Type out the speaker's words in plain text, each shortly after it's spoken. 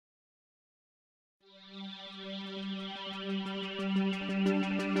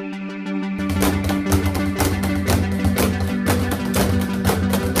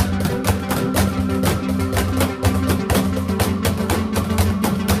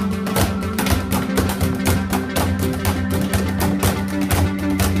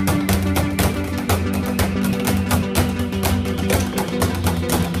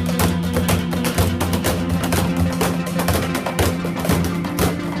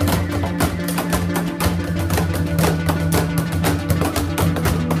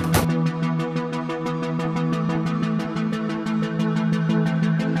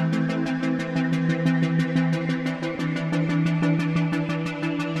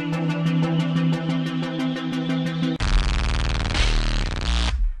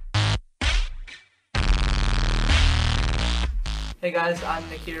Hey guys, I'm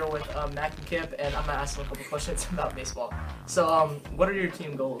Nick here with Mac and Kip, and I'm gonna ask them a couple questions about baseball. So, what are your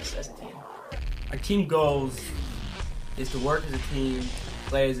team goals as a team? Our team goals is to work as a team,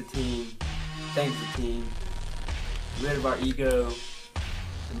 play as a team, think as a team, get rid of our ego,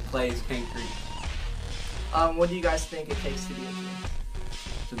 and play as King Creek. What do you guys think it takes to be a team?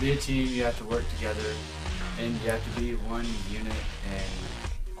 To be a team, you have to work together, and you have to be one unit and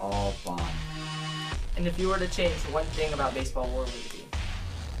all bond. And if you were to change one thing about baseball, what would it be?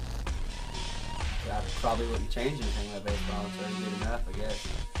 I probably wouldn't change anything about baseball. It's already good enough, I guess.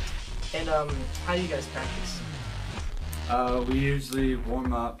 And how do you guys practice? We usually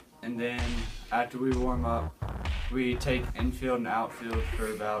warm up, and then after we warm up, we take infield and outfield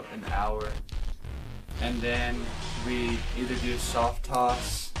for about an hour. And then we either do soft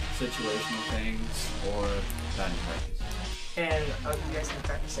toss, situational things, or batting practice. And you guys can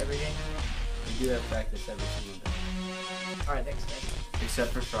practice every day? We do have practice every single day. Alright, thanks guys.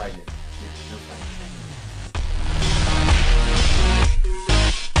 Except for Friday. No practice.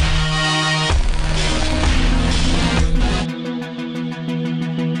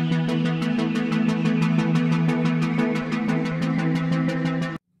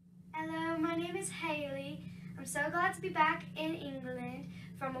 Hello, my name is Haley. I'm so glad to be back in England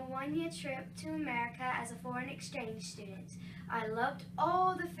from a one-year trip to America as a foreign exchange student. I loved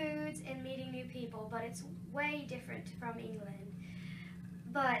all the foods and meeting new people, but it's way different from England.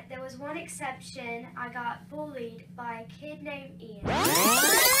 But there was one exception. I got bullied by a kid named Ian.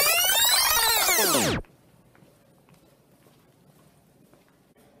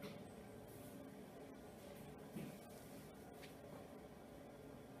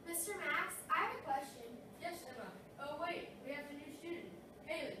 Mr. Max, I have a question. Yes, Emma. Oh, wait, we have a new student.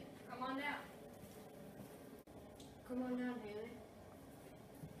 Haley, come on down. Come on down, Haley.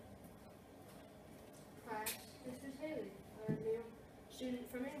 Hi, this is Haley, our new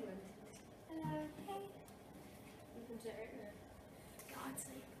student from England. Hello, hey. You can sit right there. God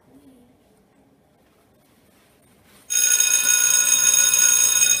save the queen.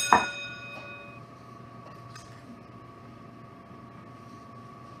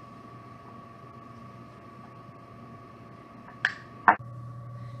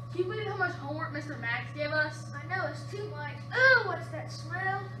 Can you believe how much homework Mr. Max gave us? I know, it's too much. Ooh, what's that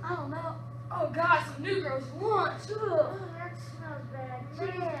smell? I don't know. Oh gosh, some new girls lunch. Ugh. Ooh, that smells bad.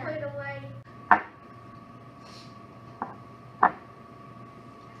 Please put it away.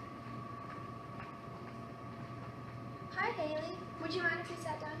 Hi, Haley. Would you mind if we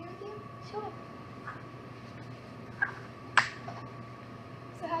sat down here with you? Sure.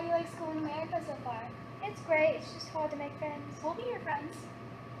 So how do you like school in America so far? It's great. It's just hard to make friends. We'll be your friends.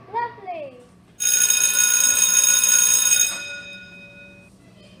 Lovely.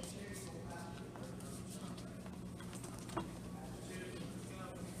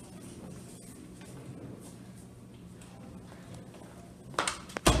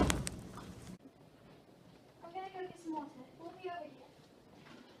 I'm gonna go get some water. We'll be over here.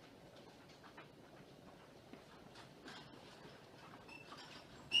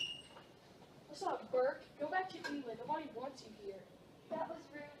 What's up, Burke? Go back to England. Nobody wants you here. That was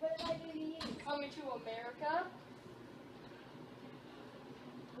rude. What did I do to you? Coming to America?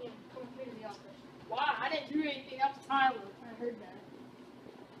 Yeah, come here to the office. Why? I didn't do anything. That was Tyler. I heard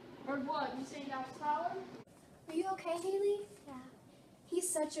that. Heard what? You saying that was Tyler? Are you okay, Haley? Yeah. He's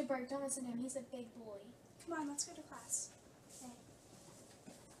such a Burke. Don't listen to him. He's a big bully. Come on, let's go to class.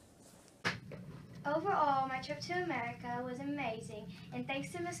 Overall, my trip to America was amazing, and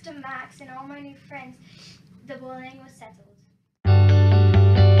thanks to Mr. Max and all my new friends, the bullying was settled.